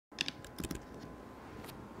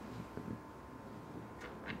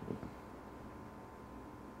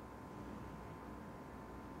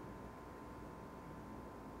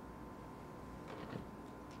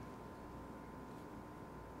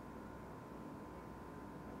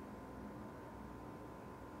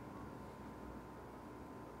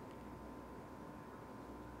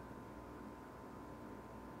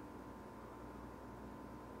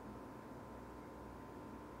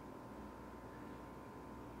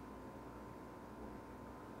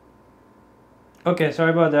Okay,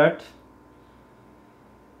 sorry about that.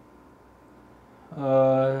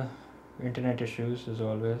 Internet issues as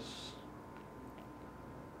always.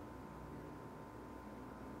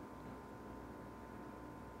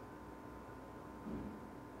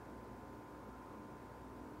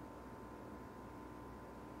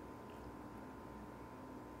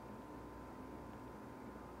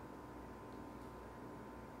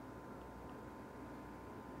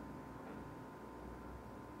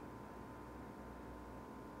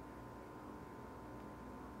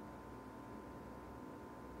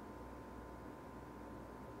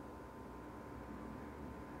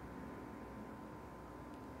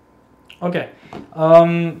 Okay,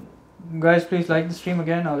 guys, please like the stream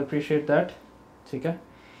again. I'll appreciate that. Okay.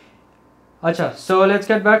 Acha, so let's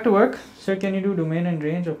get back to work. Sir, can you do domain and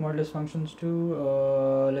range of modulus functions too?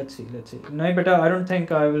 Let's see. No, but I don't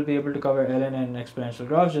think I will be able to cover ln and exponential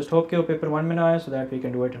graphs. Just hope कि paper 1 में ना आए so that we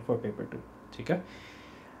can do it for paper 2. Okay.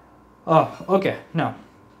 Oh, okay. Now,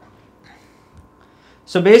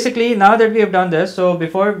 so basically, now that we have done this, so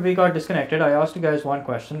before we got disconnected, I asked you guys one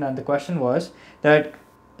question, and the question was that,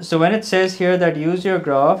 so when it says here that use your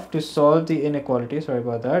graph to solve the inequality, sorry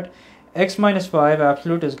about that, x minus 5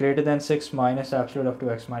 absolute is greater than 6 minus absolute of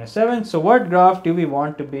 2x minus 7. So what graph do we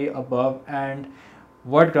want to be above, and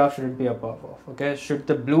what graph should it be above of? Okay, should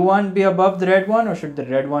the blue one be above the red one, or should the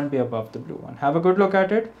red one be above the blue one? Have a good look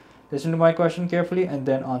at it, listen to my question carefully, and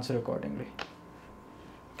then answer accordingly.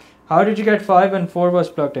 How did you get 5 and 4 was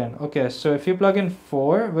plugged in? Okay, so if you plug in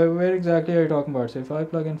 4, where exactly are you talking about? So if I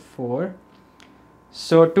plug in 4,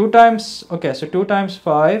 so 2 times, okay, so 2 times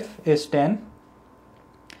 5 is 10.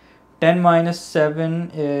 10 minus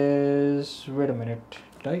 7 is, wait a minute,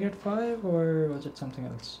 did I get 5 or was it something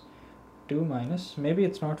else? 2 minus, maybe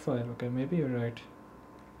it's not 5, okay, maybe you're right.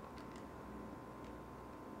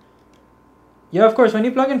 Yeah, of course, when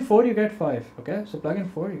you plug in 4, you get 5, okay, so plug in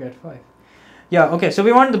 4, you get 5. Yeah, okay, so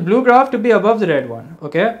we want the blue graph to be above the red one,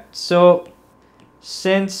 okay? So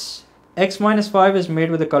since x minus 5 is made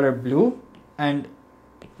with the color blue, and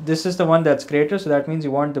this is the one that's greater, so that means you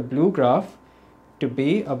want the blue graph to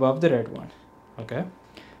be above the red one, okay?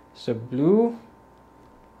 So blue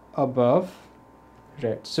above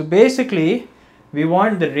red. So basically, we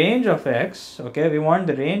want the range of x, okay? We want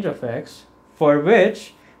the range of x for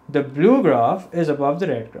which the blue graph is above the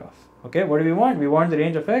red graph. Okay, what do we want? We want the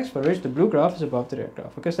range of x for which the blue graph is above the red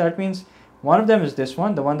graph. Okay, so that means one of them is this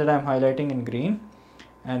one, the one that I'm highlighting in green,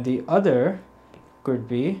 and the other could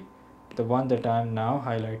be the one that I'm now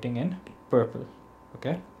highlighting in purple.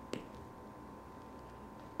 Okay.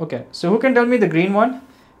 Okay, so who can tell me the green one,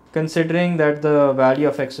 considering that the value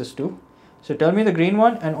of x is 2? So tell me the green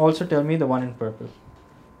one and also tell me the one in purple.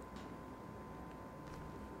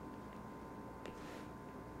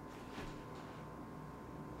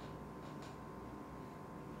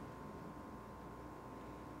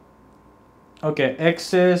 Okay,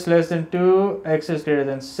 x is less than 2, x is greater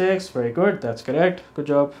than 6. Very good, that's correct. Good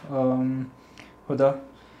job, Huda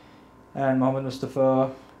and Mohammed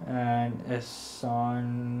Mustafa and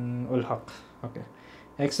Ehsan ul Haq. Okay,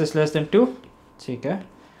 x is less than 2, okay,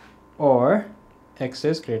 or x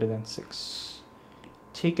is greater than 6.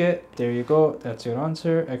 Okay, there you go, that's your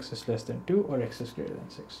answer. X is less than 2 or x is greater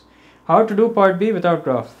than 6. How to do part B without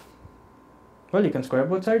graph? Well, you can square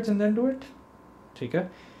both sides and then do it. Okay.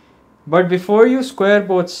 But before you square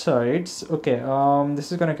both sides, okay,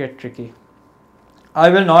 this is gonna get tricky. I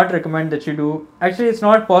will not recommend that you do, actually it's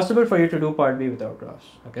not possible for you to do part B without graphs,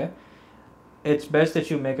 okay? It's best that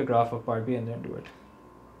you make a graph of part B and then do it.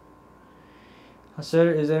 Sir,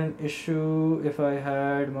 is there an issue if I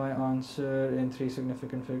had my answer in 3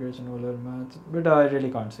 significant figures in O-level math? But I really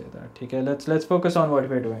can't say that, okay? Let's focus on what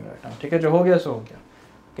we're doing right now, okay? Jo ho gaya, so ho gaya.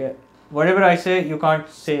 Okay, whatever I say, you can't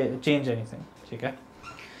change anything, okay?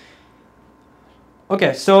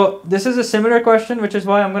 Okay, so this is a similar question, which is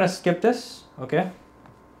why I'm going to skip this, okay?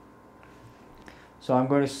 So I'm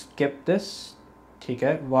going to skip this,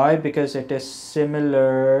 okay? Why? Because it is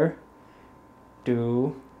similar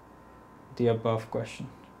to the above question.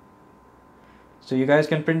 So you guys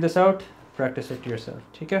can print this out, practice it yourself,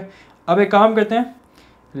 okay? अब एक काम करते हैं,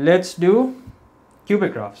 let's do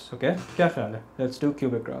cubic graphs, okay? क्या ख्याल है? Let's do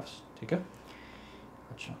cubic graphs, ठीक है?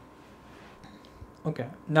 अच्छा. Okay,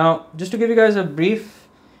 now just to give you guys a brief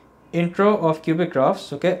intro of cubic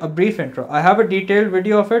graphs, okay, a brief intro. I have a detailed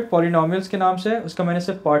video of it, polynomials के नाम से, उसका मैंने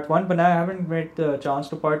सिर्फ part 1 बनाया, I haven't made the chance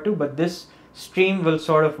to part 2, but this stream will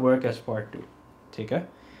sort of work as part 2, ठीक है?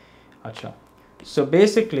 अच्छा, so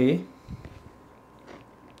basically,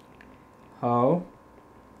 how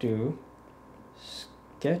to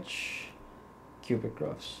sketch cubic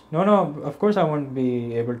graphs. No, of course I won't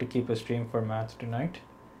be able to keep a stream for math tonight.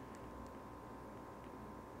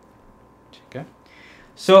 Okay.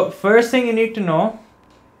 So first thing you need to know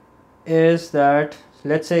is that,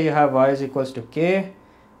 let's say you have y is equals to k,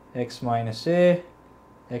 x minus a,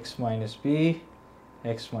 x minus b,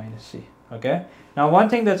 x minus c. Okay. Now one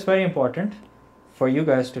thing that's very important for you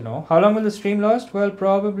guys to know, how long will the stream last? Well,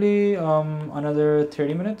 probably another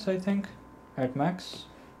 30 minutes, I think, at max.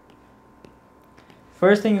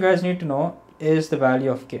 First thing you guys need to know is the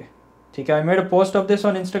value of k. Okay, I made a post of this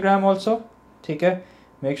on Instagram also. Okay,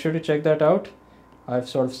 make sure to check that out. I've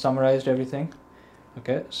sort of summarized everything.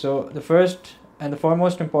 Okay, so the first and the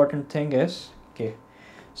foremost important thing is k.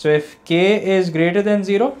 So if k is greater than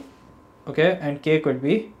 0, okay, and k could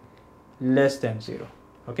be less than 0.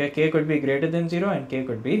 Okay, k could be greater than 0 and k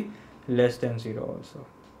could be less than 0 also.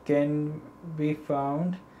 Can be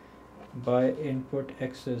found by input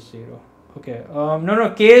x is 0. Okay,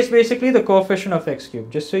 no, k is basically the coefficient of x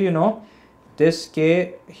cubed. Just so you know, this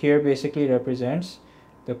k here basically represents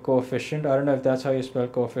the coefficient. I don't know if that's how you spell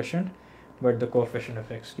coefficient, but the coefficient of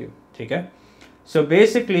x cubed. Okay, so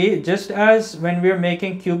basically, just as when we're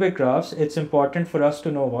making cubic graphs, it's important for us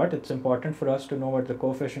to know what? It's important for us to know what the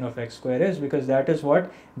coefficient of x square is, because that is what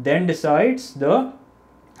then decides the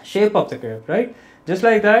shape of the curve, right? Just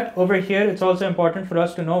like that, over here, it's also important for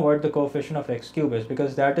us to know what the coefficient of x cube is,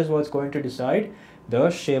 because that is what's going to decide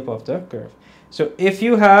the shape of the curve. So if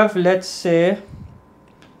you have, let's say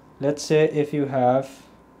if you have,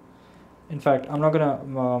 in fact, I'm not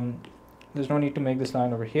gonna, there's no need to make this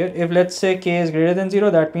line over here. If let's say k is greater than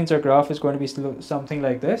 0, that means our graph is going to be something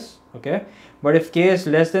like this, okay? But if k is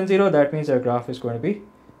less than 0, that means our graph is going to be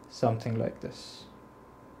something like this.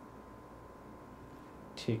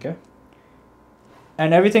 Okay.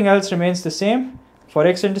 And everything else remains the same. For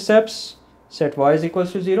x-intercepts, set y is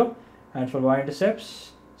equals to 0, and for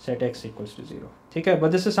y-intercepts, set x equals to 0. Okay,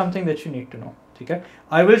 but this is something that you need to know. Okay,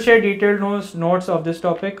 I will share detailed notes of this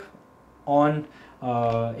topic on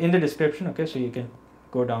in the description. Okay, so you can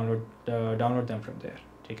go download them from there.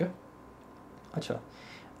 Okay. अच्छा,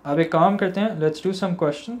 अब एक काम करते हैं. Let's do some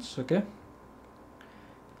questions. Okay.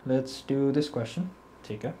 Let's do this question.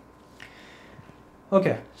 Okay.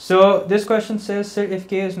 Okay, so this question says, sir, if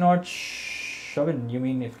k is not shown, you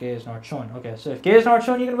mean if k is not shown. Okay, so if k is not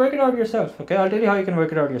shown, you can work it out yourself. Okay, I'll tell you how you can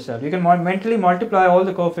work it out yourself. You can mentally multiply all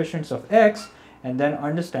the coefficients of x and then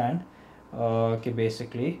understand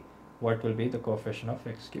basically what will be the coefficient of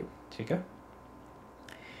x cubed. Okay.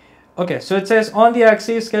 Okay, so it says on the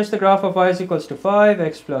axis, sketch the graph of y is equals to 5,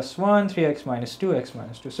 x plus 1, 3x minus 2, x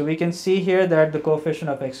minus 2. So we can see here that the coefficient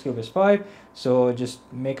of x cubed is 5. So just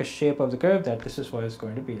make a shape of the curve that this is what it's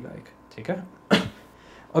going to be like. Okay.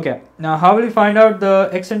 Okay, now how will we find out the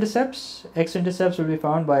x-intercepts? X-intercepts will be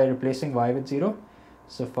found by replacing y with 0.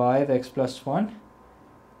 So 5x plus 1,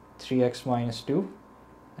 3x minus 2,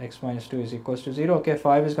 x minus 2 is equals to 0. Okay,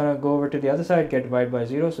 5 is going to go over to the other side, get divided by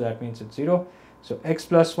 0, so that means it's 0. So x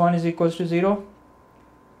plus 1 is equals to 0,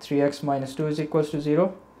 3x minus 2 is equals to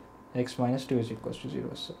 0, x minus 2 is equals to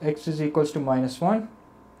 0. So x is equals to minus 1,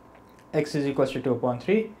 x is equals to 2 upon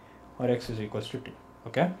 3, or x is equals to 2.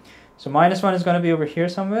 Okay, so minus 1 is going to be over here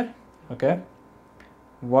somewhere. Okay,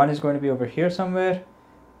 1 is going to be over here somewhere,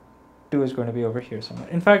 2 is going to be over here somewhere.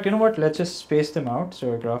 In fact, you know what, let's just space them out so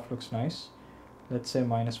our graph looks nice. Let's say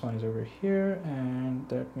minus 1 is over here, and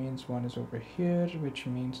that means 1 is over here, which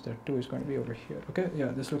means that 2 is going to be over here. Okay, yeah,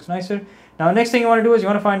 this looks nicer. Now, next thing you want to do is you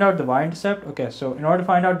want to find out the y-intercept. Okay, so in order to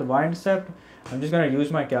find out the y-intercept, I'm just going to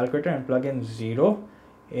use my calculator and plug in 0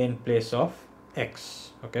 in place of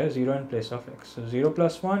x. Okay, 0 in place of x. So 0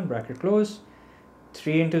 plus 1, bracket close.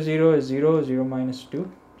 3 into 0 is 0, 0 minus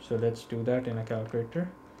 2. So let's do that in a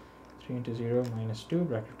calculator. 3 into 0 minus 2,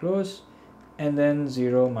 bracket close. And then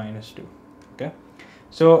 0 minus 2. Okay,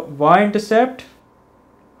 so y-intercept,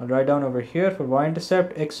 I'll write down over here for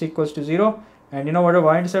y-intercept x equals to 0, and you know what a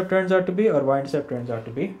y-intercept turns out to be? Or y-intercept turns out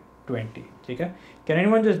to be 20. Okay, can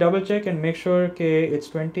anyone just double check and make sure it's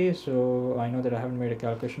 20, so I know that I haven't made a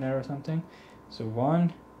calculation error or something. So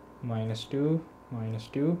 1 minus 2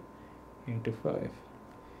 into 5.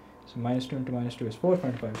 So minus 2 into minus 2 is 4,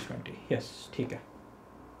 25 is 20. Yes, okay.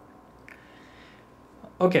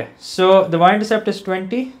 Okay, so the y-intercept is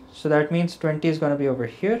 20, so that means 20 is going to be over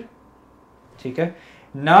here. Okay,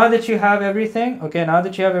 now that you have everything,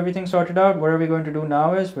 sorted out, what are we going to do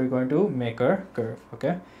now is we're going to make our curve.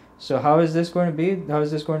 Okay, so how is this going to be? How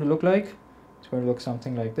is this going to look like? It's going to look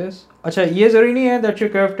something like this. Acha, ye zaruri nahi hai that your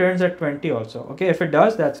curve turns at 20 also. Okay, if it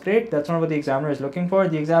does, that's great. That's not what the examiner is looking for.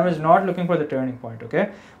 The examiner is not looking for the turning point.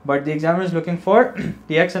 Okay, but the examiner is looking for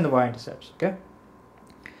the x and the y-intercepts. Okay.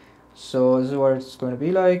 So this is what it's going to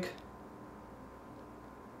be like.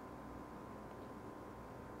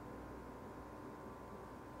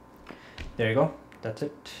 There you go. That's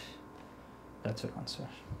it. That's your answer.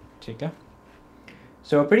 Okay.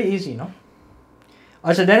 So pretty easy, no?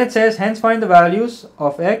 So then it says, hence find the values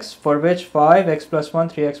of x for which 5, x plus 1,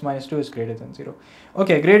 3x minus 2 is greater than 0.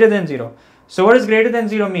 Okay, greater than 0. So what does greater than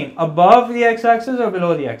 0 mean? Above the x-axis or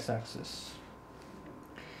below the x-axis?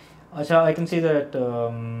 I can see that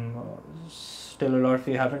still a lot of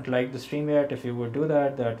you haven't liked the stream yet. If you would do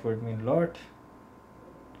that, that would mean a lot.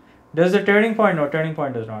 Does the turning point? No, turning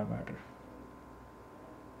point does not matter.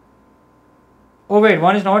 Oh wait,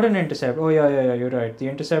 1 is not an intercept. Oh yeah, you're right. The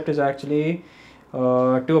intercept is actually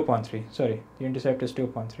 2 upon 3. Sorry, the intercept is 2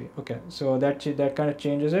 upon 3. Okay, so that kind of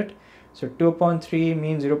changes it. So 2 upon 3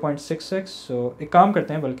 means 0.66. So एक काम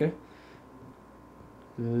करते हैं बल्कि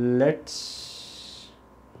let's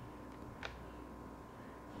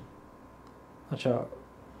अच्छा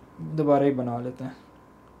दोबारा ही बना लेते हैं.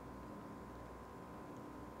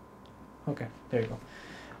 Okay, there you go.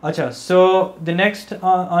 Acha, so the next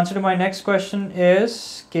answer to my next question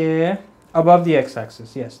is K above the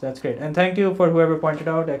x-axis. Yes, that's great. And thank you for whoever pointed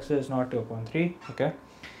out x is not 2 upon 3. Okay.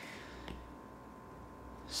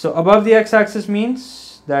 So above the x-axis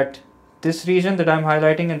means that this region that I'm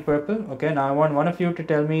highlighting in purple. Okay. Now I want one of you to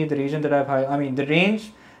tell me the region that the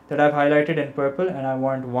range that I've highlighted in purple, and I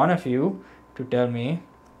want one of you to tell me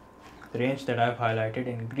the range that I've highlighted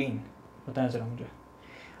in green.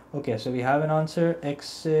 Okay, so we have an answer.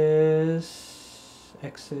 X is.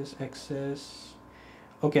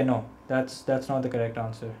 Okay, no, that's not the correct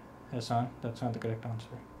answer, Hassan. That's not the correct answer.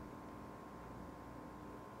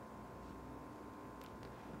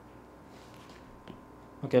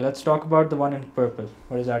 Okay, let's talk about the one in purple.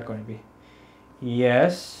 What is that going to be?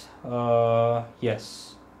 Yes.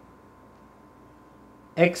 Yes.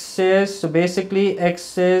 X is, so basically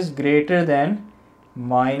x is greater than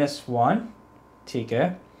 -1.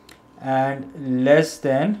 Okay. And less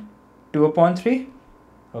than 2 upon 3.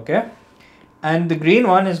 Okay. And the green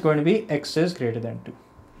one is going to be x is greater than 2.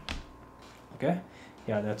 Okay.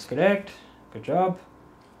 Yeah, that's correct. Good job.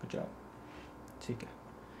 Good job. ठीक है.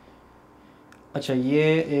 अच्छा, ये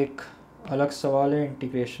एक अलग सवाल है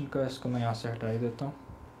integration का, इसको मैं यहाँ से हटा ही देता हूँ.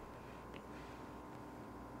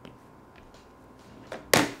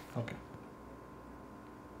 Okay.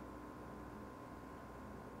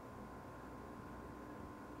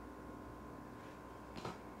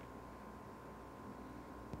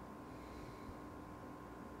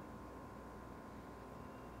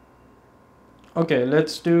 Okay,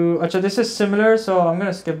 let's do. Acha, this is similar, so I'm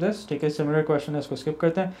gonna skip this. Take a similar question. Let's go skip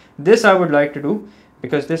karte hain. This I would like to do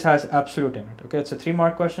because this has absolute in it. Okay, it's a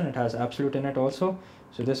 3-mark question. It has absolute in it also.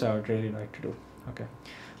 So this I would really like to do. Okay.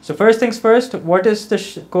 So first things first. What is the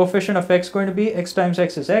coefficient of x going to be? X times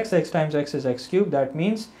x is x. X times x is x cubed. That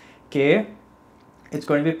means k. It's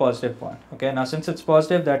going to be +1. Okay. Now since it's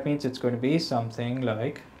positive, that means it's going to be something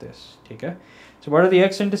like this. Okay. So what are the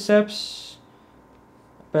x-intercepts?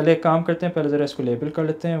 पहले एक काम करते हैं, पहले ज़रा इसको label कर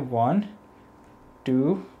लेते हैं. 1,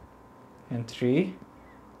 2 and 3.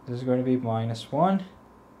 This is going to be -1,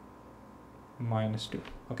 -2.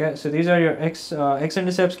 Okay, so these are your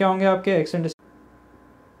x-intercepts. क्या होंगे आपके x-intercepts?